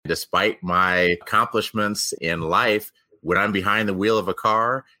Despite my accomplishments in life, when I'm behind the wheel of a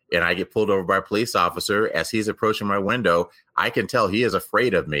car and I get pulled over by a police officer as he's approaching my window, I can tell he is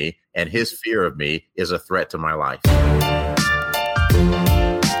afraid of me, and his fear of me is a threat to my life.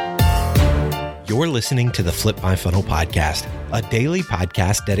 You're listening to the Flip My Funnel podcast, a daily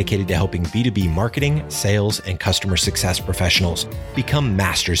podcast dedicated to helping B2B marketing, sales, and customer success professionals become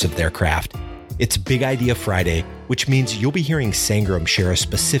masters of their craft. It's Big Idea Friday, which means you'll be hearing Sangram share a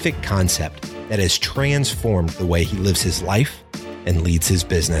specific concept that has transformed the way he lives his life and leads his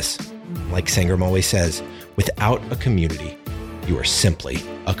business. Like Sangram always says, without a community, you are simply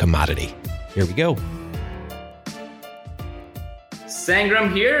a commodity. Here we go.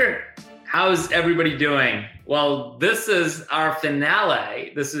 Sangram here. How's everybody doing? Well, this is our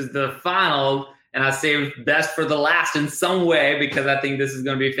finale. This is the final, and I saved best for the last in some way because I think this is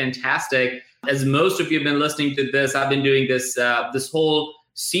going to be fantastic. As most of you have been listening to this, I've been doing this whole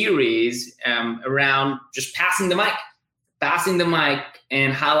series around just passing the mic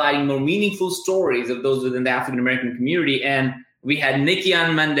and highlighting more meaningful stories of those within the African American community. And we had Nikki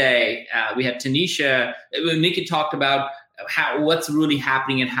on Monday. We had Tanisha. Nikki talked about what's really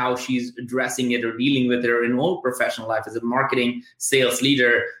happening and how she's addressing it or dealing with it in her own professional life as a marketing sales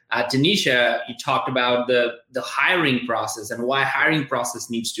leader. Tanisha, you talked about the hiring process and why hiring process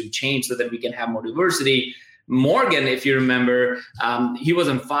needs to change so that we can have more diversity. Morgan, if you remember, he was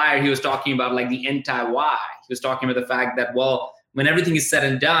on fire. He was talking about like the anti-why. He was talking about the fact that, well, when everything is said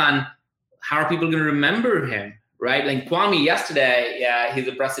and done, how are people going to remember him? Right? Like Kwame yesterday, he's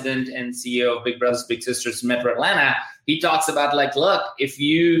the president and CEO of Big Brothers Big Sisters Metro Atlanta. He talks about like, look, if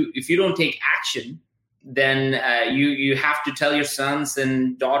you don't take action, then you have to tell your sons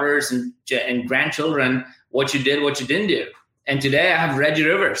and daughters and grandchildren what you did, what you didn't do. And today I have Reggie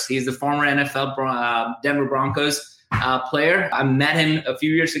Rivers. He's the former NFL Denver Broncos player. I met him a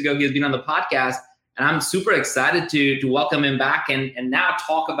few years ago. He has been on the podcast, and I'm super excited to welcome him back and now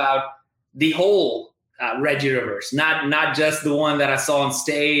talk about the whole Reggie Rivers, not just the one that I saw on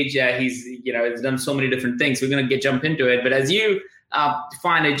stage. He's done so many different things. We're going to jump into it. But as you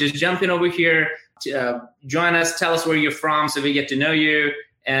find it, just jump in over here, join us, tell us where you're from so we get to know you.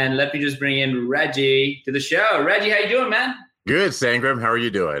 And let me just bring in Reggie to the show. Reggie, how you doing, man? Good, Sangram. How are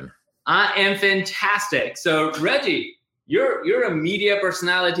you doing? I am fantastic. So Reggie, you're a media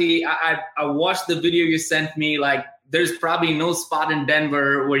personality. I watched the video you sent me. Like, there's probably no spot in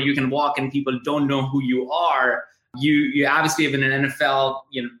Denver where you can walk and people don't know who you are. You obviously have been an NFL,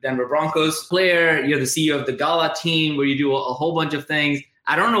 Denver Broncos player. You're the CEO of the Gala team where you do a whole bunch of things.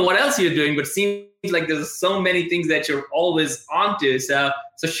 I don't know what else you're doing, but it seems like there's so many things that you're always onto. So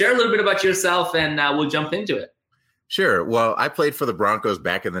share a little bit about yourself and we'll jump into it. Sure. Well, I played for the Broncos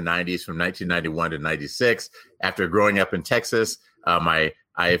back in the 90s from 1991 to 96. After growing up in Texas,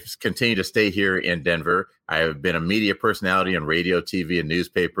 I've continued to stay here in Denver. I have been a media personality on radio, TV, and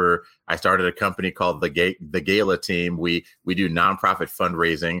newspaper. I started a company called the Gala Team. We do nonprofit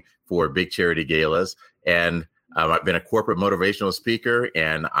fundraising for big charity galas. And I've been a corporate motivational speaker,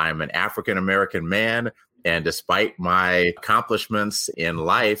 and I'm an African-American man. And despite my accomplishments in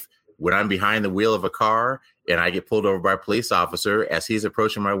life, when I'm behind the wheel of a car and I get pulled over by a police officer as he's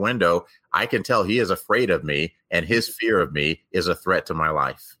approaching my window, I can tell he is afraid of me, and his fear of me is a threat to my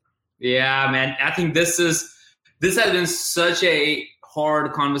life. Yeah, man. I think this has been such a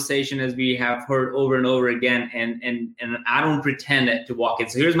hard conversation as we have heard over and over again. And I don't pretend to walk in.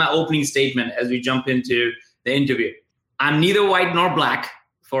 So here's my opening statement as we jump into the interview. I'm neither white nor black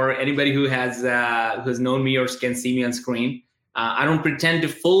for anybody who has known me or can see me on screen. I don't pretend to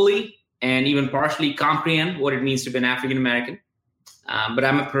fully and even partially comprehend what it means to be an African American. But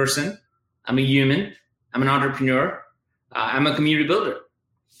I'm a person. I'm a human. I'm an entrepreneur. I'm a community builder.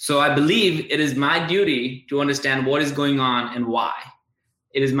 So I believe it is my duty to understand what is going on and why.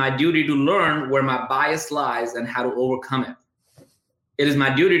 It is my duty to learn where my bias lies and how to overcome it. It is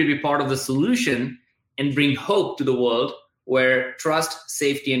my duty to be part of the solution and bring hope to the world where trust,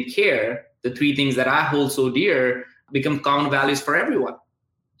 safety, and care, the three things that I hold so dear, become common values for everyone.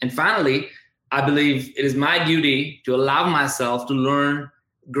 And finally, I believe it is my duty to allow myself to learn,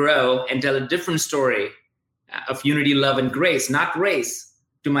 grow, and tell a different story of unity, love, and grace, not race,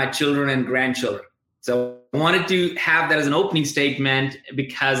 to my children and grandchildren. So I wanted to have that as an opening statement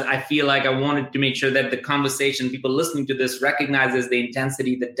because I feel like I wanted to make sure that the conversation, people listening to this, recognizes the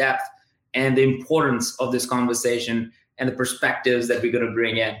intensity, the depth, and the importance of this conversation and the perspectives that we're going to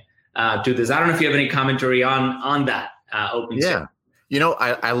bring in to this. I don't know if you have any commentary on that opening statement.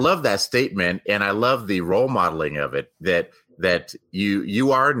 I love that statement, and I love the role modeling of it, that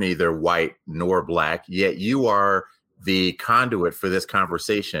you are neither white nor black, yet you are the conduit for this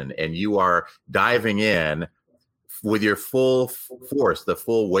conversation, and you are diving in with your full force, the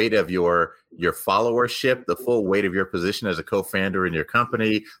full weight of your followership, the full weight of your position as a co-founder in your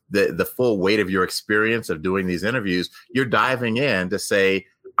company, the full weight of your experience of doing these interviews, you're diving in to say,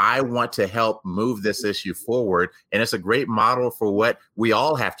 I want to help move this issue forward. And it's a great model for what we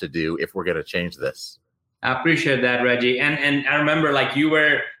all have to do if we're going to change this. I appreciate that, Reggie. And I remember, like, you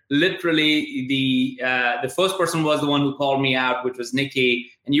were literally the first person was the one who called me out, which was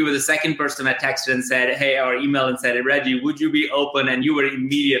Nikki. And you were the second person I texted and said, hey, or emailed and said, hey, Reggie, would you be open? And you were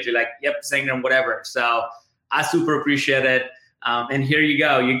immediately like, yep, Sangram, whatever. So I super appreciate it. And here you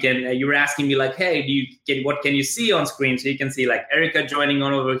go. You were asking me like, hey, what can you see on screen? So you can see like Erica joining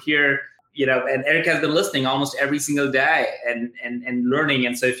on over here, and Erica has been listening almost every single day and learning.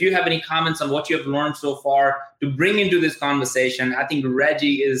 And so if you have any comments on what you have learned so far to bring into this conversation, I think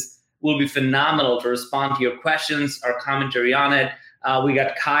Reggie will be phenomenal to respond to your questions or commentary on it. We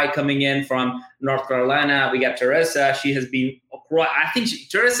got Kai coming in from North Carolina. We got Teresa. She has been,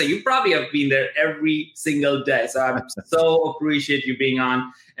 Teresa, you probably have been there every single day. So I so appreciate you being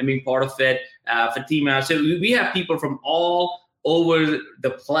on and being part of it. Fatima. So we have people from all over the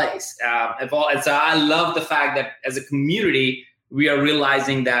place. And so I love the fact that as a community, we are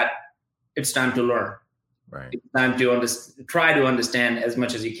realizing that it's time to learn. Right. It's time to try to understand as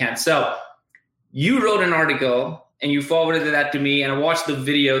much as you can. So you wrote an article and you forwarded that to me, and I watched the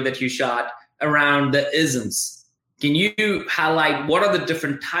video that you shot around the isms. Can you highlight what are the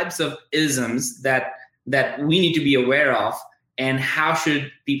different types of isms that we need to be aware of, and how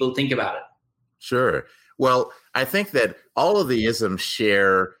should people think about it? Sure. Well, I think that all of the isms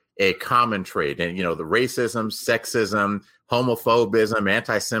share a common trait, and the racism, sexism, homophobism,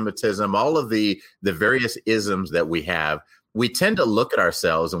 anti-Semitism, all of the various isms that we have, we tend to look at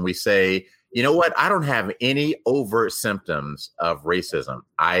ourselves and we say, you know what? I don't have any overt symptoms of racism.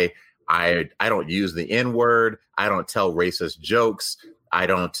 I don't use the N-word. I don't tell racist jokes. I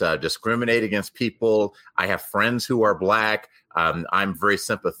don't discriminate against people. I have friends who are Black. I'm very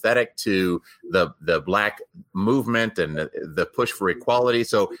sympathetic to the Black movement and the push for equality.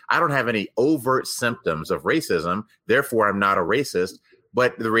 So I don't have any overt symptoms of racism. Therefore, I'm not a racist.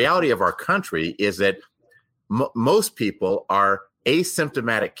 But the reality of our country is that most people are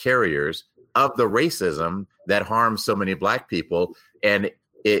asymptomatic carriers of the racism that harms so many Black people. And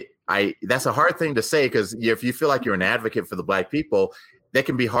that's a hard thing to say, because if you feel like you're an advocate for the Black people, that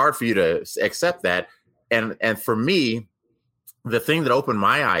can be hard for you to accept that. And for me, the thing that opened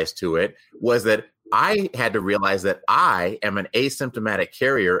my eyes to it was that I had to realize that I am an asymptomatic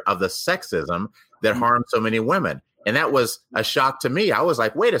carrier of the sexism that harms so many women. And that was a shock to me. I was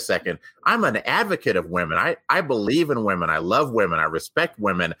like, wait a second, I'm an advocate of women. I believe in women. I love women. I respect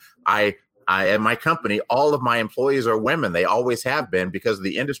women. I at my company, all of my employees are women. They always have been, because of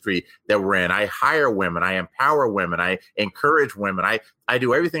the industry that we're in. I hire women. I empower women. I encourage women. I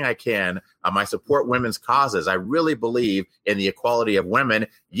do everything I can. I support women's causes. I really believe in the equality of women.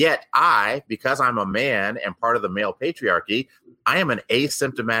 Yet because I'm a man and part of the male patriarchy, I am an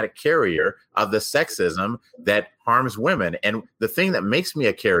asymptomatic carrier of the sexism that harms women. And the thing that makes me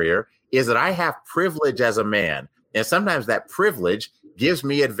a carrier is that I have privilege as a man. And sometimes that privilege gives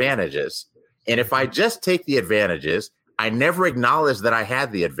me advantages. And if I just take the advantages, I never acknowledge that I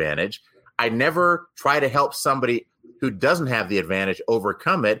had the advantage. I never try to help somebody who doesn't have the advantage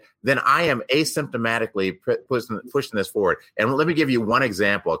overcome it, then I am asymptomatically pushing this forward. And let me give you one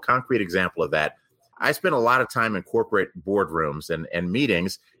example, a concrete example of that. I spend a lot of time in corporate boardrooms and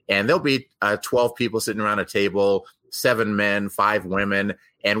meetings, and there'll be 12 people sitting around a table, 7 men, 5 women,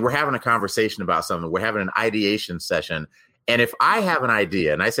 and we're having a conversation about something. We're having an ideation session. And if I have an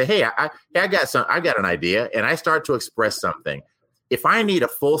idea and I say, hey, I got an idea, and I start to express something, if I need a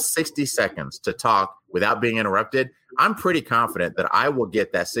full 60 seconds to talk without being interrupted, I'm pretty confident that I will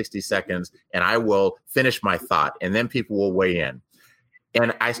get that 60 seconds and I will finish my thought, and then people will weigh in.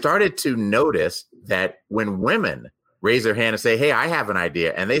 And I started to notice that when women raise their hand and say, hey, I have an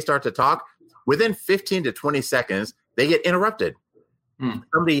idea, and they start to talk, within 15 to 20 seconds, they get interrupted.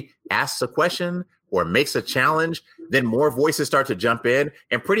 Somebody asks a question or makes a challenge, then more voices start to jump in.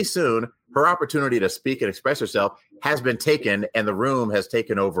 And pretty soon, her opportunity to speak and express herself has been taken, and the room has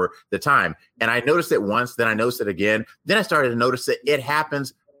taken over the time. And I noticed it once, then I noticed it again. Then I started to notice that it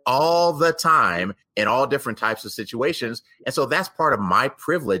happens all the time in all different types of situations. And so that's part of my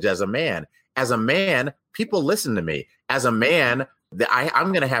privilege as a man. As a man, people listen to me. As a man, I'm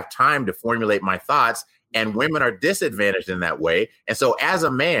going to have time to formulate my thoughts, and women are disadvantaged in that way. And so as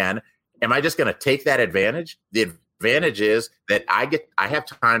a man, am I just going to take that advantage? The advantage is that I have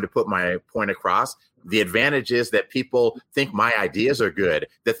time to put my point across. The advantage is that people think my ideas are good,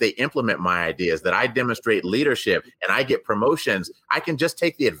 that they implement my ideas, that I demonstrate leadership and I get promotions. I can just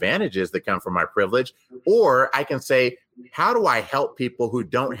take the advantages that come from my privilege, or I can say, how do I help people who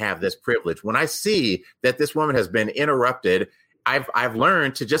don't have this privilege? When I see that this woman has been interrupted, I've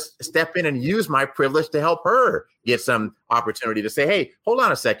learned to just step in and use my privilege to help her get some opportunity to say, hey, hold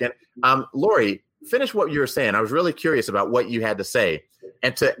on a second. Lori, finish what you were saying. I was really curious about what you had to say,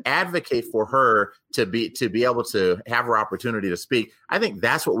 and to advocate for her to be able to have her opportunity to speak. I think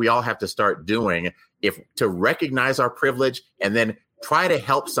that's what we all have to start doing, to recognize our privilege and then try to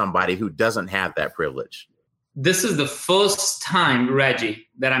help somebody who doesn't have that privilege. This is the first time, Reggie,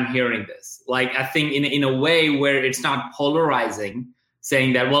 that I'm hearing this. Like, I think in a way where it's not polarizing,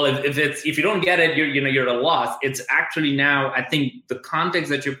 saying that, well, if you don't get it, you're at a loss. It's actually now, I think the context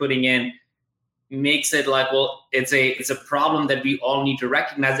that you're putting in makes it like, well, it's a problem that we all need to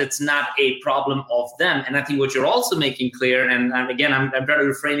recognize. It's not a problem of them. And I think what you're also making clear, and again, I'm trying to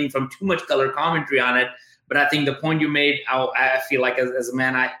refraining from too much color commentary on it, but I think the point you made, I feel like as a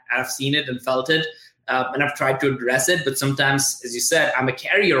man, I've seen it and felt it. And I've tried to address it, but sometimes, as you said, I'm a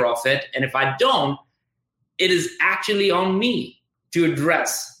carrier of it. And if I don't, it is actually on me to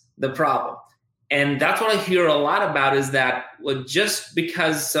address the problem. And that's what I hear a lot about, is that, well, just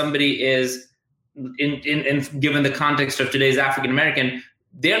because somebody is in given the context of today's African-American,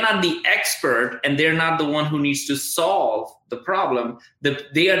 they're not the expert and they're not the one who needs to solve the problem. They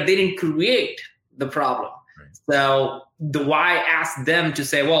didn't create the problem. So why ask them to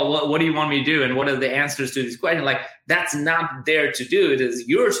say, well, what do you want me to do? And what are the answers to these questions? Like, that's not there to do. It is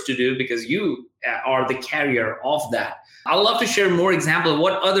yours to do because you are the carrier of that. I'd love to share more examples of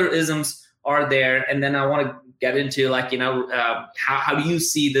what other isms are there. And then I want to get into, like, how do you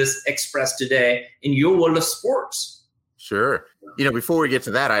see this expressed today in your world of sports? Sure. Before we get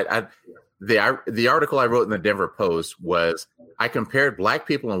to that, the article I wrote in the Denver Post was, I compared Black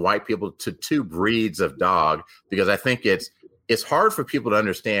people and white people to two breeds of dog, because I think it's hard for people to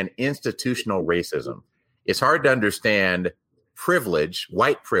understand institutional racism. It's hard to understand privilege,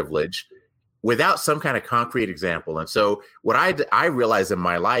 white privilege, without some kind of concrete example. And so what I realize in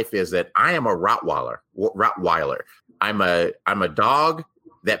my life is that I am a Rottweiler. I'm a dog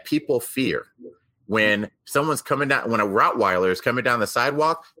that people fear. When a Rottweiler is coming down the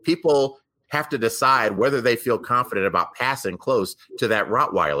sidewalk, people have to decide whether they feel confident about passing close to that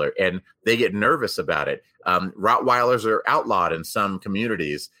Rottweiler, and they get nervous about it. Rottweilers are outlawed in some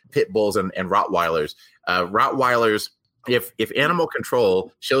communities, pit bulls and Rottweilers. Rottweilers, if animal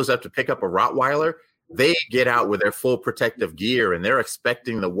control shows up to pick up a Rottweiler, they get out with their full protective gear and they're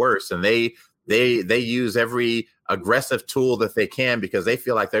expecting the worst, and they use every aggressive tool that they can because they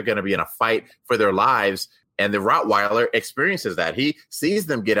feel like they're going to be in a fight for their lives. And the Rottweiler experiences that. He sees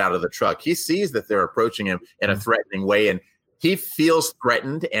them get out of the truck. He sees that they're approaching him in a threatening way, and he feels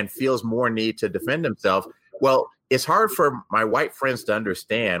threatened and feels more need to defend himself. Well, it's hard for my white friends to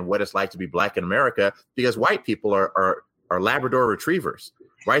understand what it's like to be Black in America, because white people are Labrador retrievers,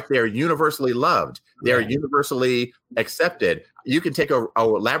 right? They're universally loved. They're universally accepted. You can take a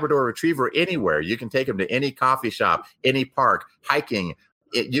Labrador retriever anywhere. You can take them to any coffee shop, any park, hiking.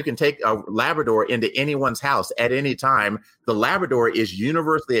 You can take a Labrador into anyone's house at any time. The Labrador is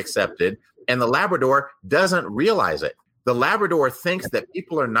universally accepted, and the Labrador doesn't realize it. The Labrador thinks that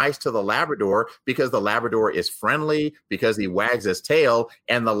people are nice to the Labrador because the Labrador is friendly, because he wags his tail,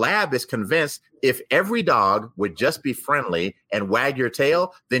 and the Lab is convinced if every dog would just be friendly and wag your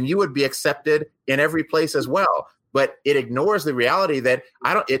tail, then you would be accepted in every place as well. But it ignores the reality that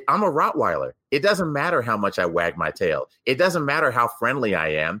I'm a Rottweiler. It doesn't matter how much I wag my tail. It doesn't matter how friendly I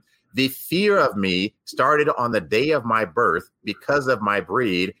am. The fear of me started on the day of my birth because of my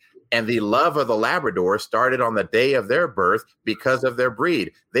breed, and the love of the Labrador started on the day of their birth because of their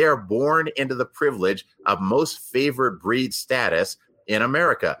breed. They are born into the privilege of most favored breed status in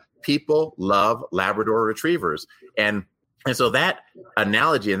America. People love Labrador retrievers. And so that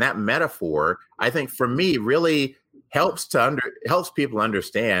analogy and that metaphor, I think for me, really helps people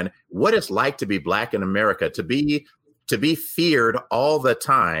understand what it's like to be Black in America, to be feared all the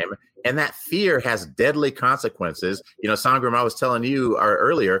time. And that fear has deadly consequences. Sangram, I was telling you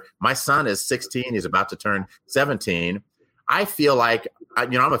earlier, my son is 16. He's about to turn 17. I feel like,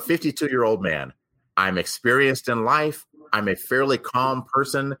 I'm a 52-year-old man. I'm experienced in life. I'm a fairly calm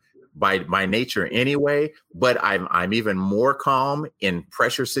person by nature anyway, but I'm even more calm in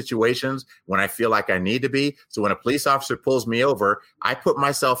pressure situations when I feel like I need to be. So when a police officer pulls me over, I put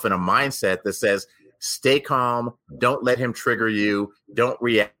myself in a mindset that says, stay calm, don't let him trigger you, don't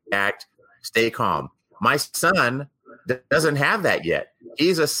react, stay calm. My son doesn't have that yet.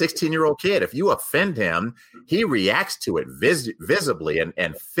 He's a 16-year-old kid. If you offend him, he reacts to it visibly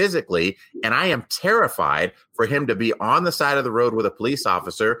and physically. And I am terrified for him to be on the side of the road with a police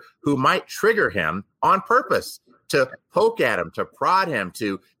officer who might trigger him on purpose to poke at him, to prod him,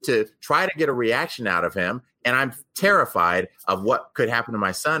 to try to get a reaction out of him. And I'm terrified of what could happen to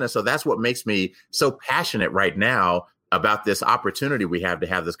my son. And so that's what makes me so passionate right now about this opportunity we have to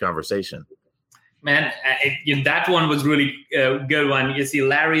have this conversation. Man, that one was really a good one. You see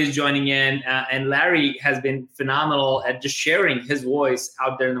Larry is joining in, and Larry has been phenomenal at just sharing his voice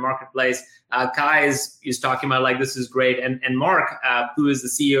out there in the marketplace. Kai is talking about like, this is great. And Mark, who is the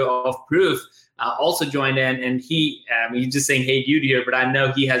CEO of Proof, also joined in, and he's just saying, hey, dude here, but I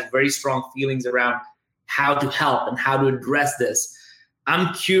know he has very strong feelings around how to help and how to address this.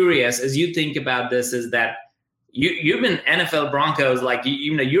 I'm curious, as you think about this, is that you've been NFL Broncos, like,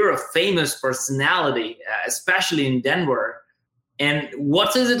 you're a famous personality, especially in Denver. And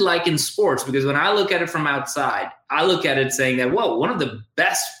what is it like in sports? Because when I look at it from outside, I look at it saying that, whoa, one of the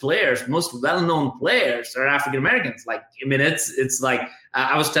best players, most well-known players are African-Americans. Like, I mean, it's like,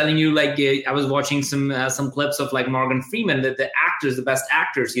 I was telling you, like, I was watching some clips of like Morgan Freeman, that the actors, the best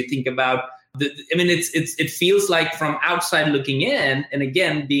actors, you think about, it feels like from outside looking in, and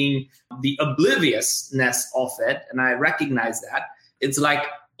again, being the obliviousness of it, and I recognize that, it's like,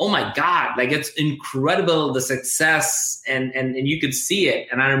 oh my God, like, it's incredible, the success, and you could see it.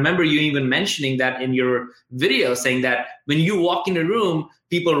 And I remember you even mentioning that in your video, saying that when you walk in a room,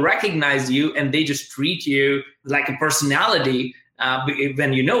 people recognize you and they just treat you like a personality.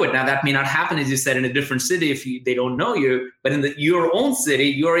 When you know it. Now, that may not happen, as you said, in a different city if they don't know you, but in your own city,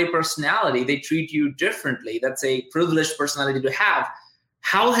 you're a personality. They treat you differently. That's a privileged personality to have.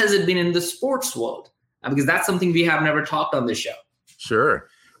 How has it been in the sports world? Because that's something we have never talked on this show. Sure.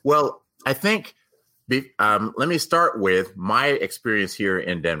 Well, I think, let me start with my experience here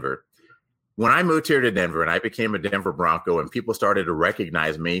in Denver. When I moved here to Denver and I became a Denver Bronco and people started to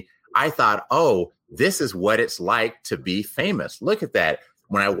recognize me, I thought, oh, this is what it's like to be famous. Look at that.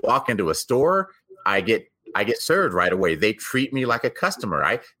 When I walk into a store, I get served right away. They treat me like a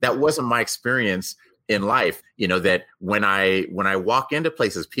customer. That wasn't my experience in life. That when I walk into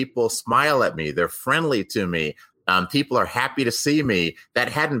places, people smile at me. They're friendly to me. People are happy to see me. That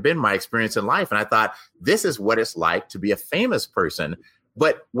hadn't been my experience in life. And I thought, this is what it's like to be a famous person.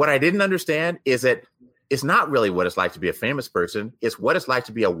 But what I didn't understand is that it's not really what it's like to be a famous person. It's what it's like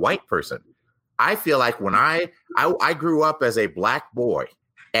to be a white person. I feel like when I grew up as a Black boy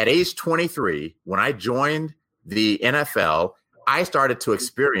at age 23, when I joined the NFL, I started to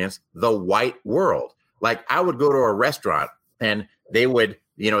experience the white world. Like, I would go to a restaurant and they would,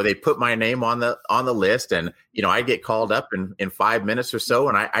 they put my name on the list, and, I'd get called up in 5 minutes or so,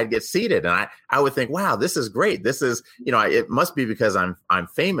 and I'd get seated, and I would think, wow, this is great. This is, it must be because I'm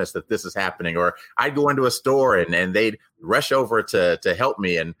famous that this is happening. Or I'd go into a store and they'd rush over to help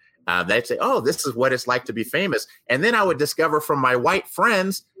me, and they'd say, oh, this is what it's like to be famous. And then I would discover from my white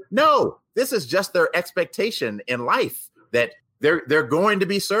friends, no, this is just their expectation in life, that they're going to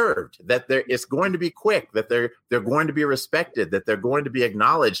be served, that it's going to be quick, that they're going to be respected, that they're going to be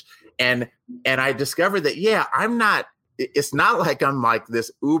acknowledged. And I discovered that, it's not like I'm like this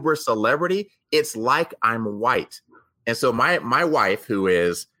uber celebrity. It's like I'm white. And so my wife, who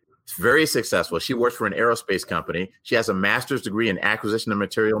is very successful, she works for an aerospace company. She has a master's degree in acquisition and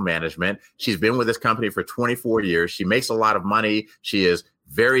material management. She's been with this company for 24 years. She makes a lot of money. She is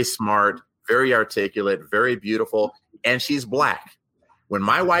very smart, very articulate, very beautiful, and she's Black. When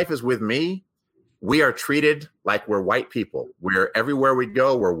my wife is with me, we are treated like we're white people. We're everywhere we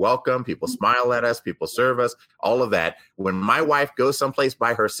go, we're welcome. People smile at us, people serve us, all of that. When my wife goes someplace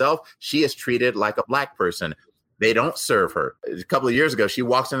by herself, she is treated like a Black person. They don't serve her. A couple of years ago, she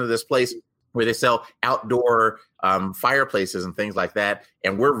walks into this place where they sell outdoor fireplaces and things like that.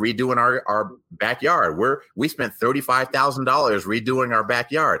 And we're redoing our backyard. We spent $35,000 redoing our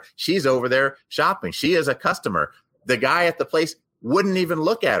backyard. She's over there shopping. She is a customer. The guy at the place wouldn't even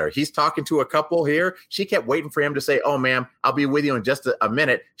look at her. He's talking to a couple here. She kept waiting for him to say, oh, ma'am, I'll be with you in just a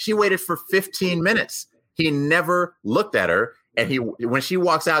minute. She waited for 15 minutes. He never looked at her. And when she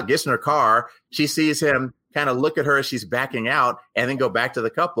walks out, gets in her car, she sees him kind of look at her as she's backing out and then go back to the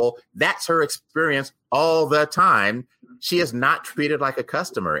couple. That's her experience all the time. She is not treated like a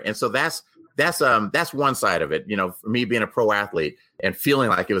customer. And so that's one side of it, for me being a pro athlete and feeling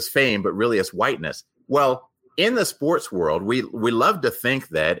like it was fame, but really it's whiteness. Well, in the sports world, we love to think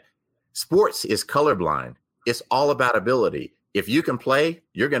that sports is colorblind. It's all about ability. If you can play,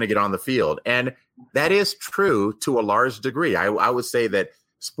 you're going to get on the field. And that is true to a large degree. I would say that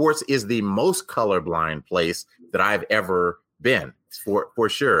sports is the most colorblind place that I've ever been, for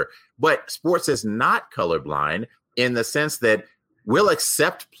sure. But sports is not colorblind in the sense that we'll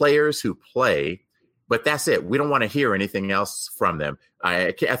accept players who play, but that's it. We don't want to hear anything else from them.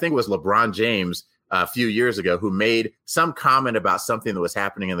 I think it was LeBron James a few years ago who made some comment about something that was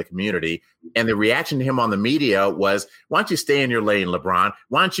happening in the community. And the reaction to him on the media was, why don't you stay in your lane, LeBron?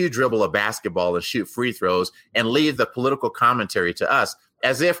 Why don't you dribble a basketball and shoot free throws and leave the political commentary to us?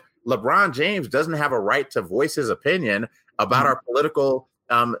 As if LeBron James doesn't have a right to voice his opinion about our political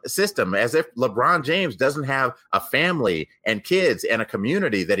system, as if LeBron James doesn't have a family and kids and a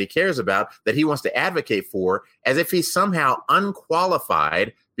community that he cares about, that he wants to advocate for, as if he's somehow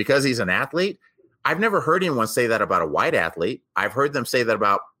unqualified because he's an athlete. I've never heard anyone say that about a white athlete. I've heard them say that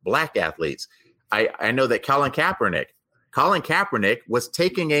about black athletes. I know that Colin Kaepernick was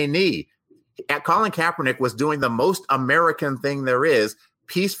taking a knee. Colin Kaepernick was doing the most American thing there is,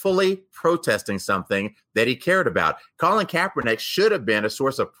 peacefully protesting something that he cared about. Colin Kaepernick should have been a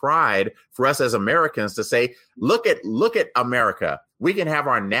source of pride for us as Americans to say, look at America. We can have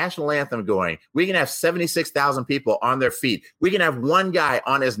our national anthem going. We can have 76,000 people on their feet. We can have one guy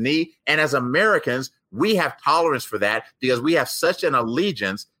on his knee. And as Americans, we have tolerance for that because we have such an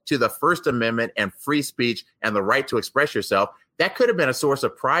allegiance to the First Amendment and free speech and the right to express yourself. That could have been a source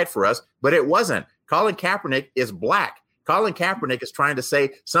of pride for us, but it wasn't. Colin Kaepernick is black. Colin Kaepernick is trying to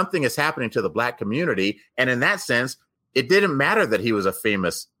say something is happening to the black community. And in that sense, it didn't matter that he was a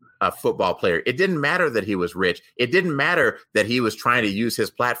famous football player. It didn't matter that he was rich. It didn't matter that he was trying to use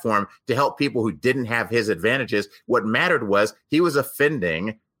his platform to help people who didn't have his advantages. What mattered was he was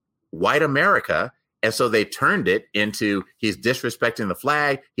offending white America. And so they turned it into he's disrespecting the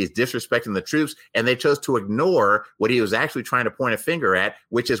flag, he's disrespecting the troops, and they chose to ignore what he was actually trying to point a finger at,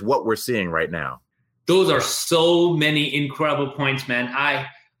 which is what we're seeing right now. Those are so many incredible points, man. I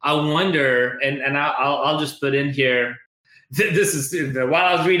wonder, and I'll just put in here, this is, while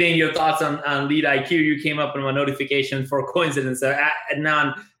I was reading your thoughts on Lead IQ, you came up in my notification for coincidence. So,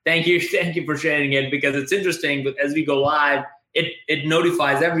 Adnan, thank you for sharing it, because it's interesting. But as we go live, it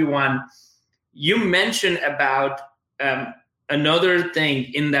notifies everyone. You mentioned about another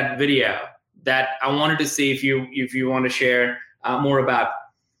thing in that video that I wanted to see if you want to share more about.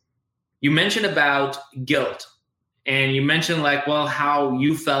 You mentioned about guilt, and you mentioned how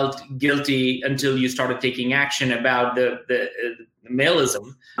you felt guilty until you started taking action about the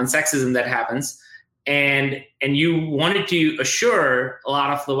maleism and sexism that happens. And you wanted to assure a lot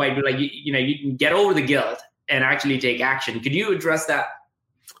of the white people, you can get over the guilt and actually take action. Could you address that?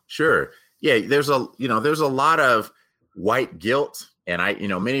 Sure. Yeah, there's a lot of white guilt, and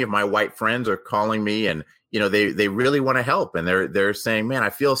many of my white friends are calling me, and they really want to help, and they're saying, man, I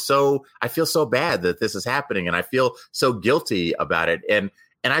feel so bad that this is happening, and I feel so guilty about it. And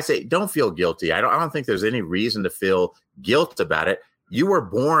I say, don't feel guilty. I don't think there's any reason to feel guilt about it. You were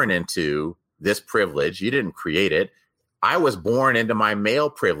born into this privilege. You didn't create it. I was born into my male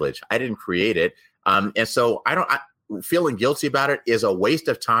privilege. I didn't create it. And so feeling guilty about it is a waste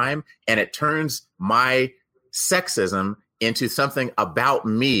of time, and it turns my sexism into something about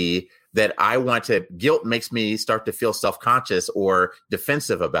me that I want to. Guilt makes me start to feel self-conscious or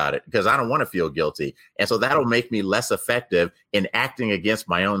defensive about it because I don't want to feel guilty. And so that'll make me less effective in acting against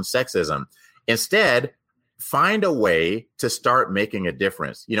my own sexism. Instead, find a way to start making a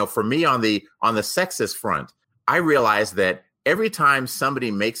difference. For me on the sexist front, I realize that every time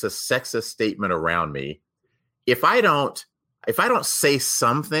somebody makes a sexist statement around me, if I don't say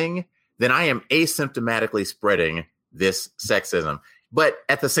something, then I am asymptomatically spreading this sexism. But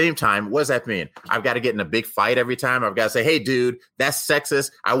at the same time, what does that mean? I've got to get in a big fight every time. I've got to say, hey, dude, that's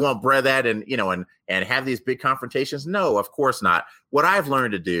sexist. I won't breathe that and have these big confrontations. No, of course not. What I've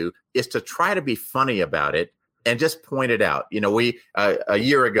learned to do is to try to be funny about it and just point it out. A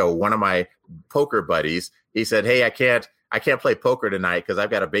year ago, one of my poker buddies, he said, hey, I can't play poker tonight because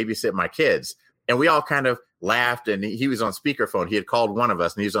I've got to babysit my kids. And we all kind of laughed, and he was on speakerphone. He had called one of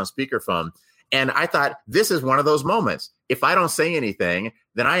us, and he was on speakerphone. And I thought, this is one of those moments. If I don't say anything,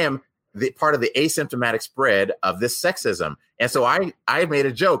 then I am part of the asymptomatic spread of this sexism. And so I made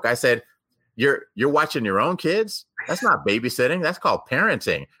a joke. I said, you're watching your own kids? That's not babysitting. That's called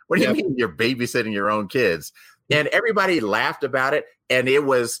parenting. What do you mean you're babysitting your own kids? And everybody laughed about it. And it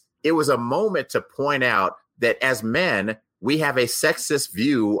was a moment to point out that as men, we have a sexist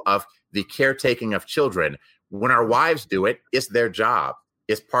view of the caretaking of children. When our wives do it, it's their job.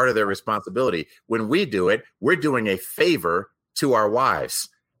 It's part of their responsibility. When we do it, we're doing a favor to our wives.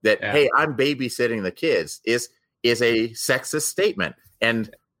 Hey, I'm babysitting the kids is a sexist statement.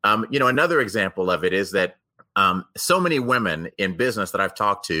 And another example of it is that So many women in business that I've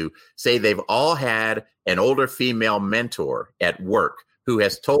talked to say they've all had an older female mentor at work who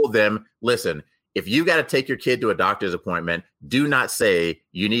has told them, listen, if you got to take your kid to a doctor's appointment, do not say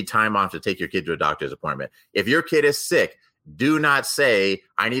you need time off to take your kid to a doctor's appointment. If your kid is sick, do not say,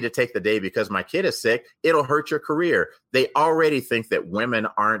 I need to take the day because my kid is sick. It'll hurt your career. They already think that women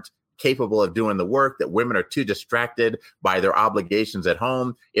aren't capable of doing the work, that women are too distracted by their obligations at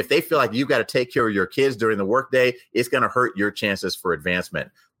home. If they feel like you've got to take care of your kids during the workday, it's going to hurt your chances for advancement.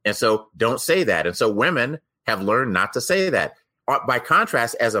 And so don't say that. And so women have learned not to say that. By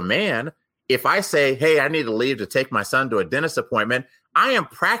contrast, as a man, if I say, hey, I need to leave to take my son to a dentist appointment, I am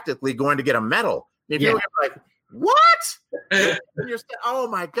practically going to get a medal. If you're like, what? You're saying, oh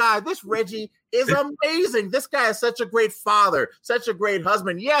my God, this Reggie is amazing. This guy is such a great father, such a great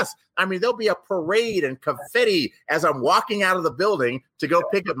husband. Yes. I mean, there'll be a parade and confetti as I'm walking out of the building to go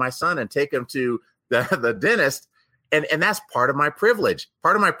pick up my son and take him to the dentist. And that's part of my privilege.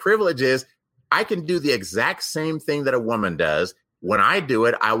 Part of my privilege is I can do the exact same thing that a woman does. When I do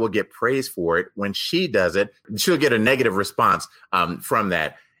it, I will get praise for it. When she does it, she'll get a negative response from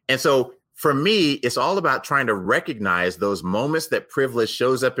that. And so for me, it's all about trying to recognize those moments that privilege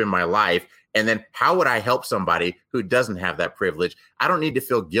shows up in my life. And then how would I help somebody who doesn't have that privilege? I don't need to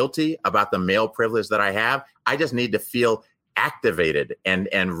feel guilty about the male privilege that I have. I just need to feel activated and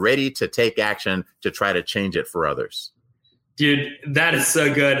ready to take action to try to change it for others. Dude, that is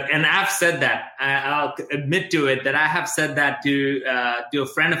so good. And I've said that. I'll admit to it that I have said that to a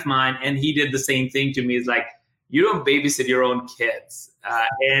friend of mine, and he did the same thing to me. It's like, you don't babysit your own kids.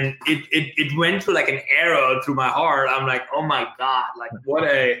 And it went through like an arrow through my heart. I'm like, oh my God, like what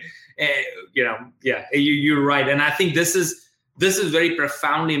you're right. And I think this is very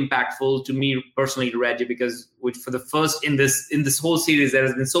profoundly impactful to me personally, Reggie, because for the first in this whole series, there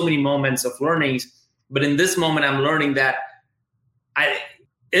has been so many moments of learnings, but in this moment, I'm learning that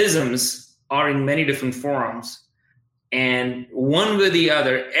isms are in many different forms. And one way or the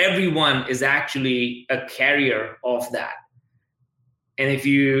other, everyone is actually a carrier of that. And if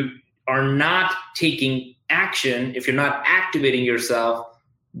you are not taking action, if you're not activating yourself,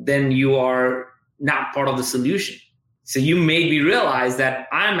 then you are not part of the solution. So you made me realize that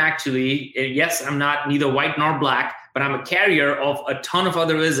I'm actually, yes, I'm not neither white nor black, but I'm a carrier of a ton of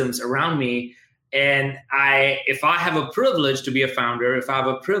other isms around me. And if I have a privilege to be a founder, if I have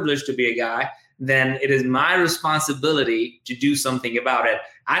a privilege to be a guy, then it is my responsibility to do something about it.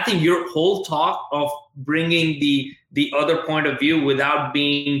 I think your whole talk of bringing the other point of view without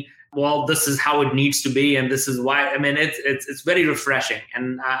being, well, this is how it needs to be, and this is why. I mean, it's very refreshing,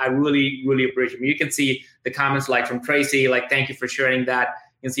 and I really, really appreciate it. You can see the comments like from Tracy, like, thank you for sharing that.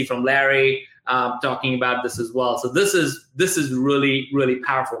 You can see from Larry talking about this as well. So this is really, really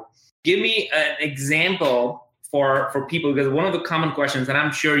powerful. Give me an example for people, because one of the common questions, and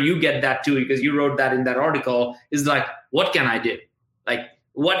I'm sure you get that too, because you wrote that in that article, is like, what can I do? Like,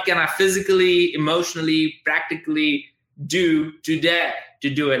 what can I physically, emotionally, practically do today to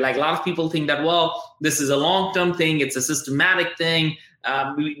do it? Like, a lot of people think that, well, this is a long-term thing. It's a systematic thing.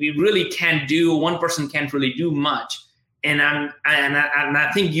 We really can't do, one person can't really do much. And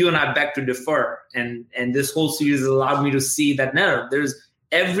I think you and I beg to differ. And this whole series allowed me to see that, no, there's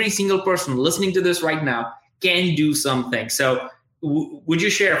every single person listening to this right now can do something. So would you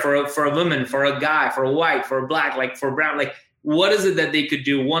share for a woman, for a guy, for a white, for a black, like for brown, like what is it that they could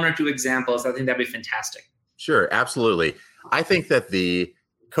do? One or two examples. I think that'd be fantastic. Sure. Absolutely. I think that the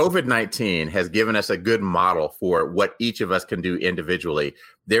COVID-19 has given us a good model for what each of us can do individually.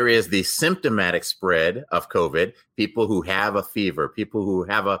 There is the symptomatic spread of COVID, people who have a fever, people who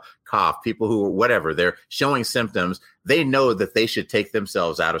have a cough, people who, whatever, they're showing symptoms. They know that they should take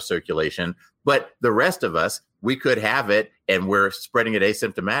themselves out of circulation. But the rest of us, we could have it and we're spreading it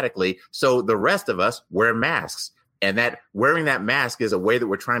asymptomatically. So the rest of us wear masks. And that wearing that mask is a way that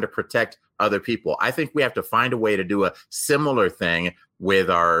we're trying to protect other people. I think we have to find a way to do a similar thing with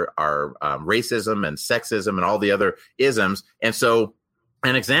our racism and sexism and all the other isms. And so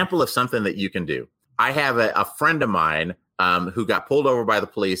an example of something that you can do. I have a friend of mine who got pulled over by the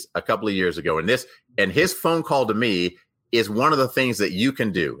police a couple of years ago. And his phone call to me is one of the things that you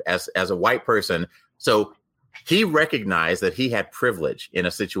can do as a white person. So he recognized that he had privilege in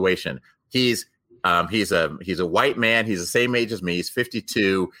a situation. He's a white man. He's the same age as me. He's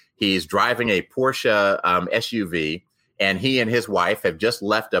 52. He's driving a Porsche SUV, and he and his wife have just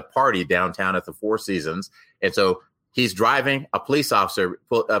left a party downtown at the Four Seasons. And so he's driving. A police officer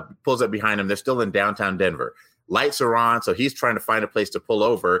pulls up behind him. They're still in downtown Denver. Lights are on, so he's trying to find a place to pull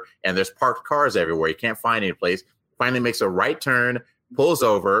over, and there's parked cars everywhere. He can't find any place. Finally makes a right turn, pulls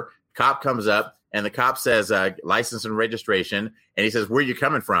over. Cop comes up. And the cop says, license and registration. And he says, where are you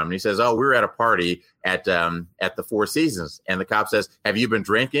coming from? And he says, oh, we were at a party at the Four Seasons. And the cop says, have you been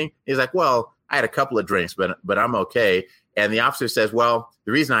drinking? He's like, well, I had a couple of drinks, but I'm okay. And the officer says, well,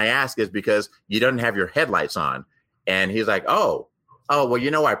 the reason I ask is because you don't have your headlights on. And he's like, oh,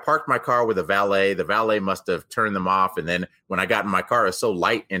 well, I parked my car with a valet. The valet must have turned them off. And then when I got in my car, it was so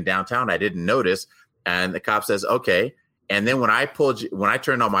light in downtown, I didn't notice. And the cop says, okay. And then when I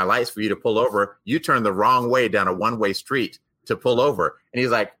turned on my lights for you to pull over, you turned the wrong way down a one-way street to pull over. And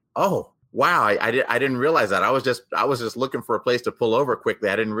he's like, oh, wow, I didn't realize that. I was just looking for a place to pull over quickly.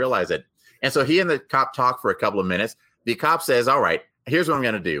 I didn't realize it. And so he and the cop talk for a couple of minutes. The cop says, all right, here's what I'm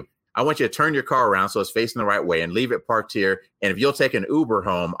going to do. I want you to turn your car around so it's facing the right way and leave it parked here. And if you'll take an Uber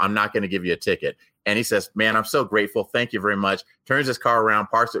home, I'm not going to give you a ticket. And he says, man, I'm so grateful. Thank you very much. Turns his car around,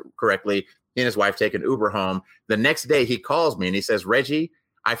 parks it correctly. He and his wife take an Uber home. The next day he calls me and he says, Reggie,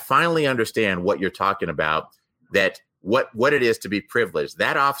 I finally understand what you're talking about, that what it is to be privileged.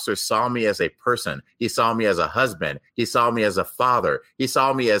 That officer saw me as a person. He saw me as a husband. He saw me as a father. He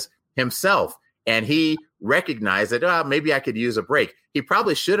saw me as himself. And he recognized that maybe I could use a break. He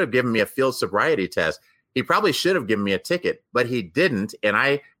probably should have given me a field sobriety test. He probably should have given me a ticket, but he didn't. And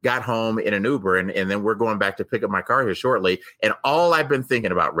I got home in an Uber, and then we're going back to pick up my car here shortly. And all I've been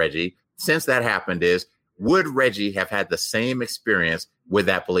thinking about, Reggie, since that happened is, would Reggie have had the same experience with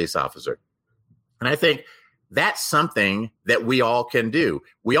that police officer? And I think that's something that we all can do.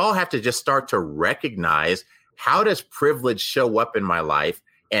 We all have to just start to recognize, how does privilege show up in my life?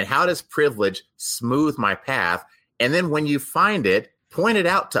 And how does privilege smooth my path? And then when you find it, point it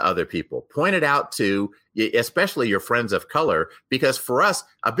out to other people, point it out to especially your friends of color, because for us,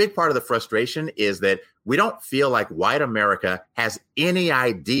 a big part of the frustration is that we don't feel like white America has any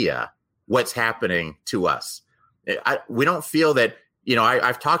idea what's happening to us. We don't feel that,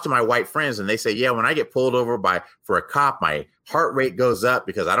 I've talked to my white friends and they say, yeah, when I get pulled over for a cop, my heart rate goes up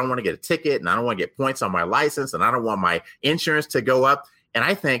because I don't want to get a ticket and I don't want to get points on my license and I don't want my insurance to go up. And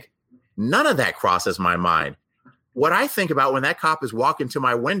I think none of that crosses my mind. What I think about when that cop is walking to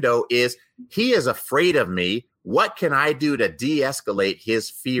my window is, he is afraid of me. What can I do to de-escalate his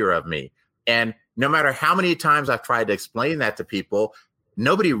fear of me? And no matter how many times I've tried to explain that to people,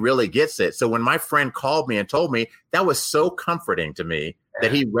 nobody really gets it. So when my friend called me and told me, that was so comforting to me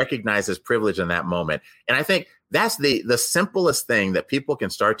that he recognized his privilege in that moment. And I think that's the simplest thing that people can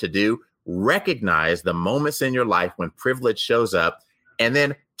start to do. Recognize the moments in your life when privilege shows up, and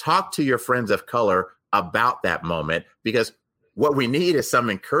then talk to your friends of color about that moment, because what we need is some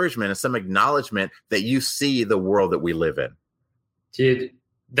encouragement and some acknowledgement that you see the world that we live in. Dude,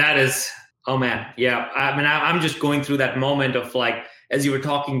 that is, oh man. Yeah. I mean, I'm just going through that moment of, like, as you were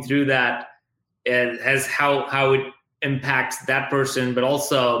talking through that, as how it impacts that person, but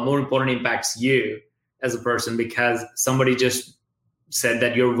also more importantly, impacts you as a person, because somebody just said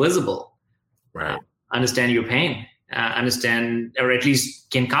that you're visible. Right. Understand your pain. Understand, or at least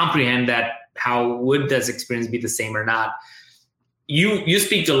can comprehend that. How would this experience be the same or not? You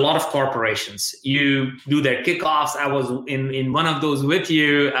speak to a lot of corporations. You do their kickoffs. I was in one of those with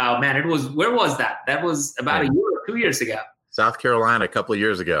you. Where was that? That was about a year or 2 years ago. South Carolina, a couple of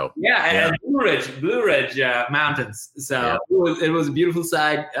years ago. Yeah. And Blue Ridge Mountains. So it was a beautiful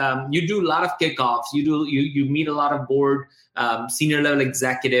side. You do a lot of kickoffs. You meet a lot of board senior level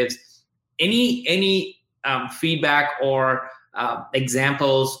executives. Any feedback or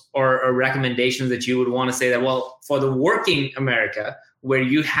examples or recommendations that you would want to say that, well, for the working America, where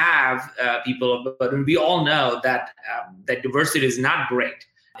you have people, but we all know that that diversity is not great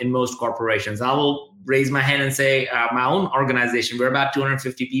in most corporations. I will raise my hand and say my own organization, we're about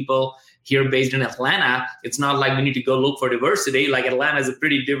 250 people here based in Atlanta. It's not like we need to go look for diversity. Like, Atlanta is a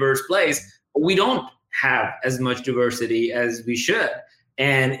pretty diverse place, but we don't have as much diversity as we should.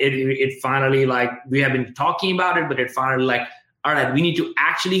 And it finally, like, we have been talking about it, but it finally, like, all right, we need to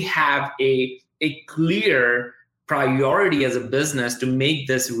actually have a clear priority as a business to make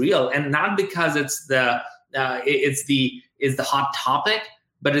this real, and not because it's the hot topic,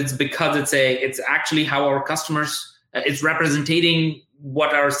 but it's because it's actually how our customers, it's representing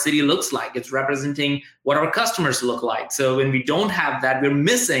what our city looks like. It's representing what our customers look like. So when we don't have that, we're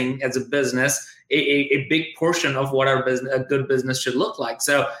missing as a business a big portion of what a good business should look like.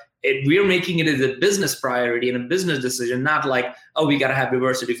 So we're making it as a business priority and a business decision, not like, oh, we got to have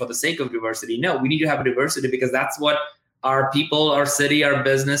diversity for the sake of diversity. No, we need to have a diversity because that's what our people, our city, our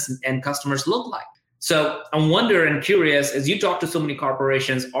business, and customers look like. So I'm wondering and curious, as you talk to so many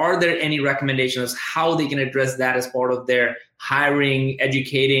corporations, are there any recommendations how they can address that as part of their hiring,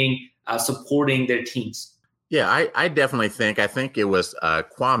 educating, supporting their teams? Yeah, I definitely think it was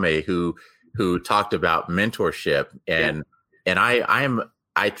Kwame who who talked about mentorship, and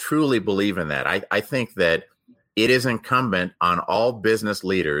I truly believe in that. I think that it is incumbent on all business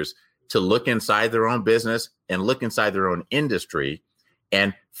leaders to look inside their own business and look inside their own industry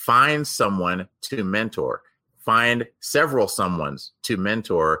and find someone to mentor, find several someones to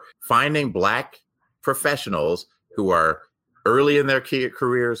mentor, finding Black professionals who are early in their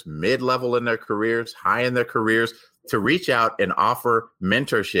careers, mid-level in their careers, high in their careers, to reach out and offer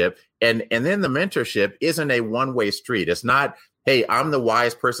mentorship. And then the mentorship isn't a one-way street. It's not, hey, I'm the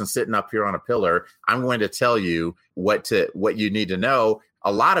wise person sitting up here on a pillar. I'm going to tell you what you need to know.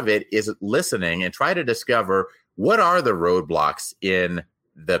 A lot of it is listening and try to discover what are the roadblocks in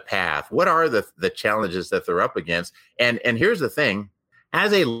the path. What are the challenges that they're up against? And here's the thing.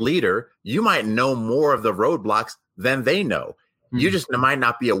 As a leader, you might know more of the roadblocks than they know. Mm-hmm. You just might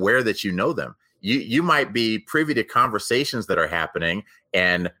not be aware that you know them. You might be privy to conversations that are happening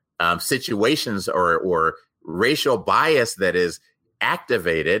and situations or racial bias that is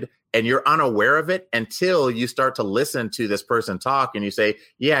activated, and you're unaware of it until you start to listen to this person talk and you say,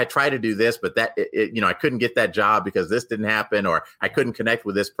 yeah, I tried to do this, but I couldn't get that job because this didn't happen, or I couldn't connect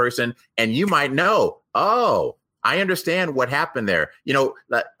with this person. And you might know, oh, I understand what happened there.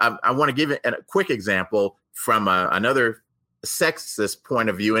 I want to give a quick example from another sexist point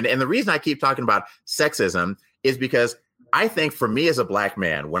of view. And the reason I keep talking about sexism is because I think for me as a Black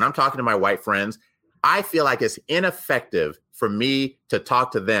man, when I'm talking to my white friends, I feel like it's ineffective for me to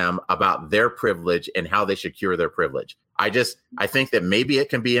talk to them about their privilege and how they secure their privilege. I think that maybe it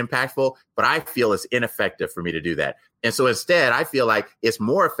can be impactful, but I feel it's ineffective for me to do that. And so instead, I feel like it's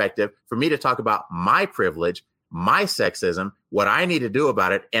more effective for me to talk about my privilege, my sexism, what I need to do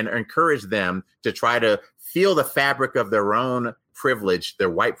about it, and encourage them to try to feel the fabric of their own privilege, their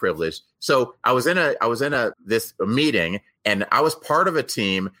white privilege. So I was in this meeting, and I was part of a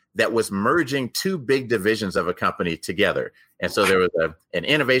team that was merging two big divisions of a company together. And so there was an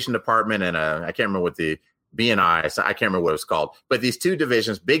innovation department and I can't remember what the B&I, so I can't remember what it was called, but these two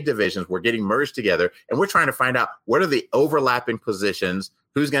divisions, big divisions, were getting merged together, and we're trying to find out what are the overlapping positions,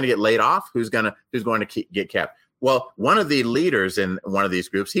 who's going to get laid off, who's going to get kept. Well, one of the leaders in one of these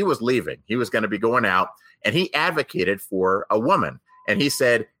groups, he was leaving. He was going to be going out, and he advocated for a woman. And he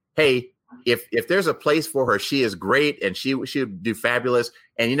said, hey, if there's a place for her, she is great and she would do fabulous.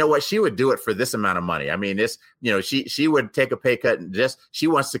 And you know what? She would do it for this amount of money. I mean, she would take a pay cut and she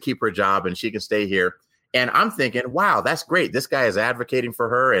wants to keep her job and she can stay here. And I'm thinking, wow, that's great. This guy is advocating for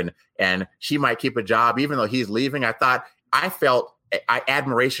her and she might keep a job even though he's leaving. I felt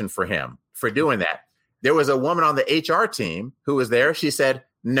admiration for him for doing that. There was a woman on the HR team who was there. She said,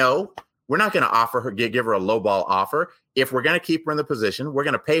 no, we're not going to offer her, give her a lowball offer. If we're going to keep her in the position, we're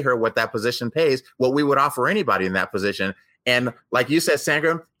going to pay her what that position pays, what we would offer anybody in that position. And like you said,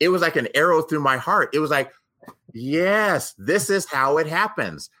 Sangram, it was like an arrow through my heart. It was like, yes, this is how it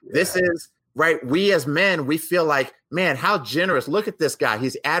happens. Yeah. This is right. We as men, we feel like, man, how generous. Look at this guy.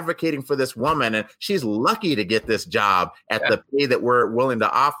 He's advocating for this woman and she's lucky to get this job at the pay that we're willing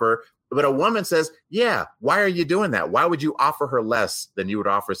to offer. But a woman says, yeah, why are you doing that? Why would you offer her less than you would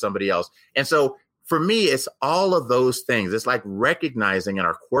offer somebody else? And so for me, it's all of those things. It's like recognizing in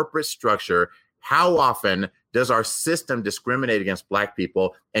our corporate structure, how often does our system discriminate against Black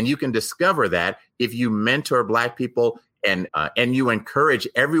people? And you can discover that if you mentor Black people and you encourage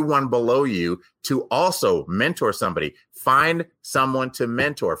everyone below you to also mentor somebody. Find someone to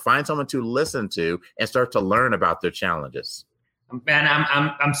mentor, find someone to listen to, and start to learn about their challenges. Man,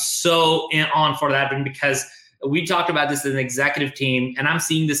 I'm so on for that because we talked about this as an executive team, and I'm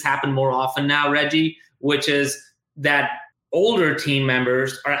seeing this happen more often now, Reggie, which is that older team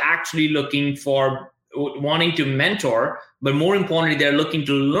members are actually looking for wanting to mentor, but more importantly, they're looking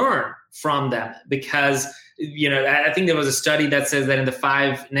to learn from them because, I think there was a study that says that in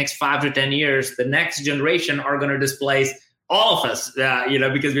the next 5 to 10 years, the next generation are going to displace all of us,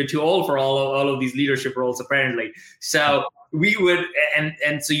 because we're too old for all of these leadership roles, apparently. So we would,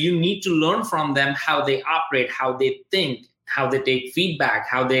 and so you need to learn from them how they operate, how they think, how they take feedback,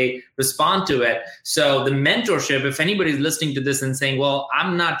 how they respond to it. So the mentorship, if anybody's listening to this and saying, well,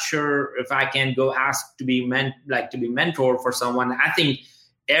 I'm not sure if I can go ask to be mentored for someone, I think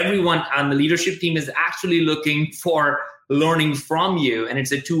everyone on the leadership team is actually looking for learning from you. And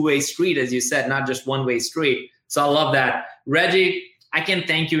it's a two-way street, as you said, not just one-way street. So I love that. Reggie, I can't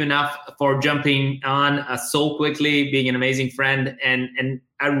thank you enough for jumping on so quickly, being an amazing friend. And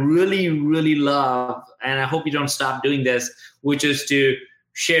I really, really love, and I hope you don't stop doing this, which is to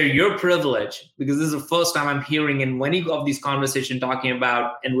share your privilege, because this is the first time I'm hearing in many of these conversations talking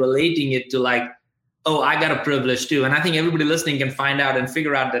about and relating it to like oh, I got a privilege too. And I think everybody listening can find out and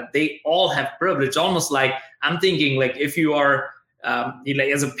figure out that they all have privilege. Almost like I'm thinking, like, if you are,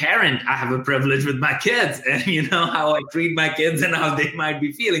 as a parent, I have a privilege with my kids, and how I treat my kids and how they might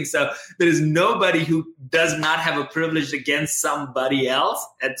be feeling. So there is nobody who does not have a privilege against somebody else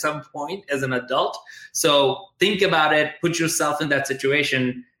at some point as an adult. So think about it, put yourself in that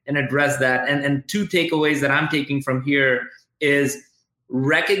situation and address that. And two takeaways that I'm taking from here is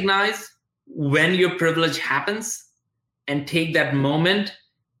recognize when your privilege happens and take that moment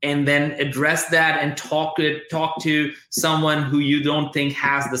and then address that and talk to someone who you don't think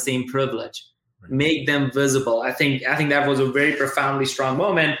has the same privilege. Right. Make them visible. I think that was a very profoundly strong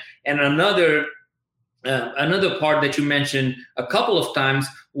moment. And another part that you mentioned a couple of times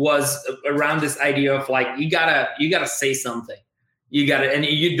was around this idea of like, you gotta say something. And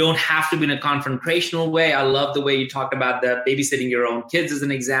you don't have to be in a confrontational way. I love the way you talked about the babysitting your own kids as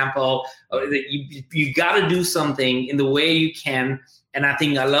an example. You got to do something in the way you can. And I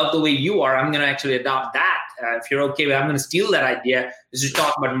think I love the way you are. I'm going to actually adopt that. If you're okay with it, I'm going to steal that idea. Is to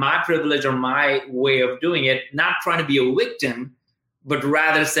talk about my privilege or my way of doing it, not trying to be a victim, but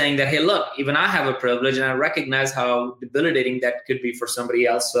rather saying that, hey, look, even I have a privilege and I recognize how debilitating that could be for somebody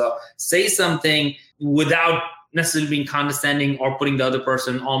else. So say something without necessarily being condescending or putting the other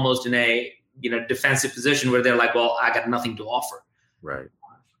person almost in a defensive position where they're like, well, I got nothing to offer. Right.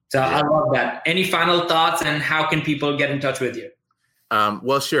 So yeah. I love that. Any final thoughts, and how can people get in touch with you?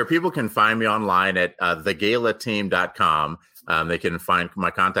 Well, sure. People can find me online at thegalateam.com. They can find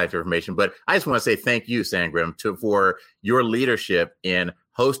my contact information. But I just want to say thank you, Sangram, for your leadership in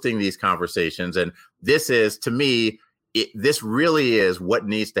hosting these conversations. And this is, to me, this really is what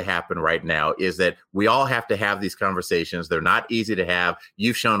needs to happen right now, is that we all have to have these conversations. They're not easy to have.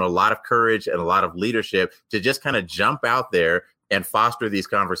 You've shown a lot of courage and a lot of leadership to just kind of jump out there and foster these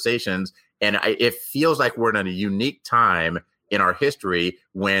conversations. And it feels like we're in a unique time in our history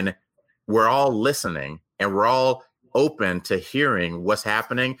when we're all listening and we're all open to hearing what's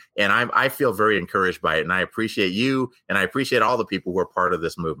happening. And I feel very encouraged by it. And I appreciate you, and I appreciate all the people who are part of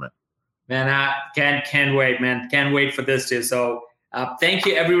this movement. Man, I can't wait, man. Can't wait for this too. So thank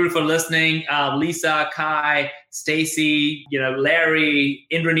you, everyone, for listening. Lisa, Kai, Stacy, Larry,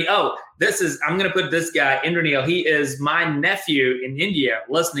 Indraneel. Oh, I'm going to put this guy, Indraneel. He is my nephew in India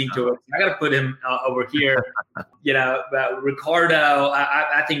listening to it. I got to put him over here. Ricardo,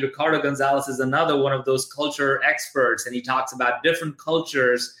 I think Ricardo Gonzalez is another one of those culture experts. And he talks about different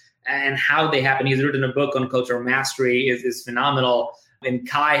cultures and how they happen. He's written a book on cultural mastery. Is phenomenal. And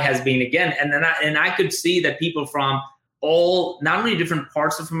Kai has been again. And I could see that people from all, not only different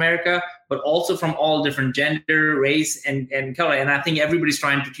parts of America, but also from all different gender, race, and color. And I think everybody's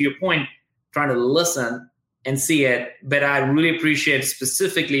trying to your point, trying to listen and see it. But I really appreciate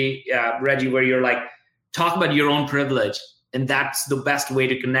specifically, Reggie, where you're like, talk about your own privilege. And that's the best way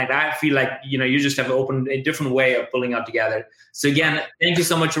to connect. I feel like, you just have opened a different way of pulling out together. So again, thank you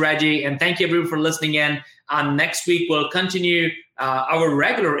so much, Reggie. And thank you, everyone, for listening in. Next week, we'll continue our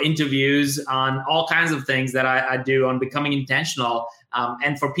regular interviews on all kinds of things that I do on becoming intentional.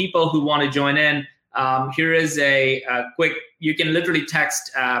 And for people who want to join in, here is a quick, you can literally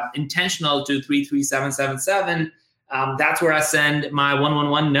text intentional to 33777. That's where I send my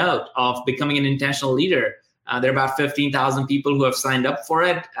 111 note of becoming an intentional leader. There are about 15,000 people who have signed up for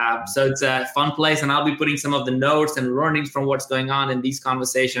it. So it's a fun place. And I'll be putting some of the notes and learnings from what's going on in these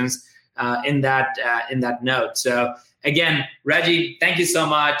conversations in that note. So again, Reggie, thank you so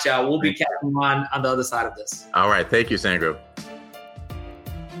much. We'll be catching on the other side of this. All right. Thank you, Sangram.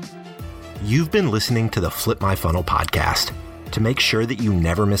 You've been listening to the Flip My Funnel podcast. To make sure that you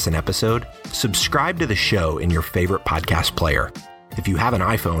never miss an episode, subscribe to the show in your favorite podcast player. If you have an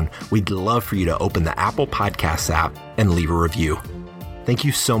iPhone, we'd love for you to open the Apple Podcasts app and leave a review. Thank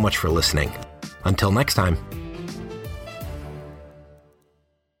you so much for listening. Until next time.